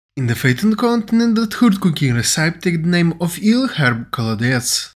In the Feiton continent, the third cooking recipe takes the name of Eel Herb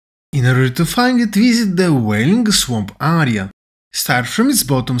Kholodets. In order to find it, visit the Wailing Swamp area. Start from its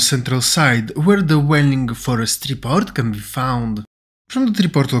bottom central side, where the Wailing Forest Report can be found. From the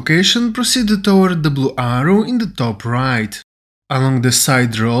report location, proceed toward the blue arrow in the top right. Along the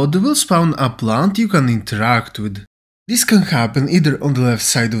side road will spawn a plant you can interact with. This can happen either on the left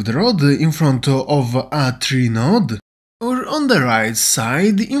side of the road in front of a tree node, or on the right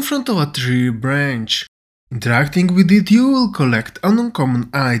side in front of a tree branch. Interacting with it, you will collect an uncommon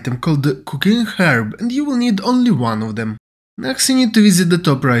item called the Cooking Herb, and you will need only one of them. Next, you need to visit the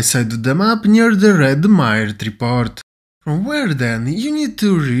top right side of the map near the red mired report. From where then, you need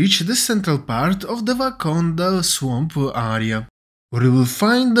to reach the central part of the Wakonda swamp area, where you will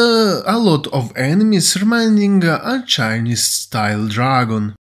find a lot of enemies reminding a Chinese-style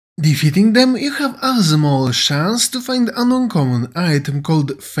dragon. Defeating them, you have a small chance to find an uncommon item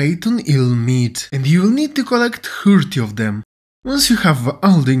called Feiton Eel Meat, and you will need to collect 30 of them. Once you have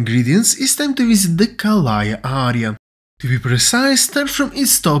all the ingredients, it's time to visit the Kalaya area. To be precise, start from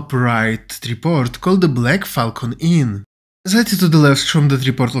its top right report called the Black Falcon Inn. Slightly to the left from that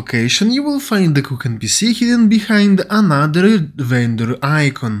report location, you will find the cook NPC hidden behind another vendor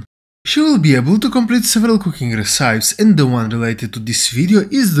icon. She will be able to complete several cooking recipes, and the one related to this video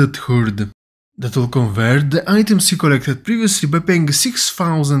is the third. That will convert the items you collected previously by paying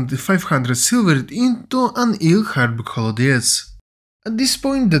 6,500 silver into an Eel Herb Kholodets. At this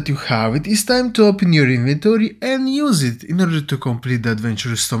point that you have it, it's time to open your inventory and use it in order to complete the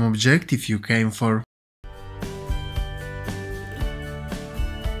adventurous tom objective you came for.